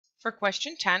For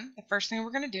question 10, the first thing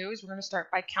we're going to do is we're going to start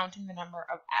by counting the number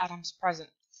of atoms present.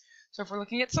 So if we're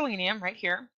looking at selenium right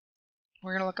here,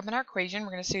 we're going to look up in our equation. We're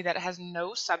going to see that it has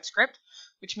no subscript,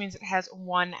 which means it has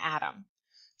one atom.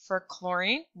 For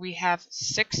chlorine, we have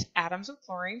 6 atoms of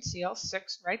chlorine,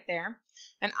 Cl6 right there.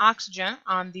 And oxygen,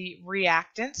 on the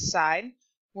reactant side,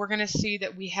 we're going to see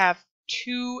that we have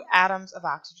 2 atoms of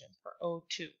oxygen for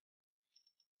O2.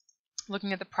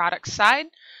 Looking at the product side,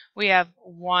 we have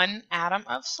 1 atom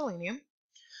of selenium.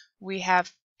 We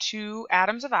have 2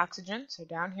 atoms of oxygen. So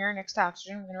down here next to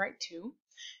oxygen, we're going to write 2.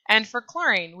 And for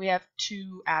chlorine, we have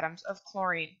 2 atoms of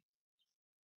chlorine.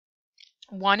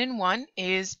 1 and 1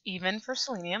 is even for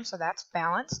selenium, so that's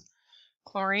balanced.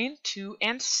 Chlorine, 2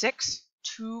 and 6.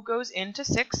 2 goes into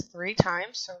 6 3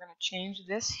 times, so we're going to change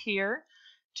this here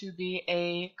to be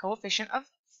a coefficient of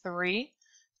 3.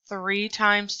 3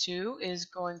 times 2 is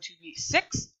going to be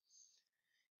 6.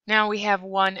 Now we have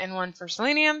 1 and 1 for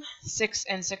selenium, 6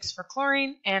 and 6 for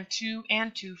chlorine, and 2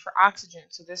 and 2 for oxygen.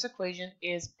 So this equation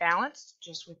is balanced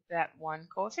just with that one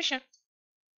coefficient.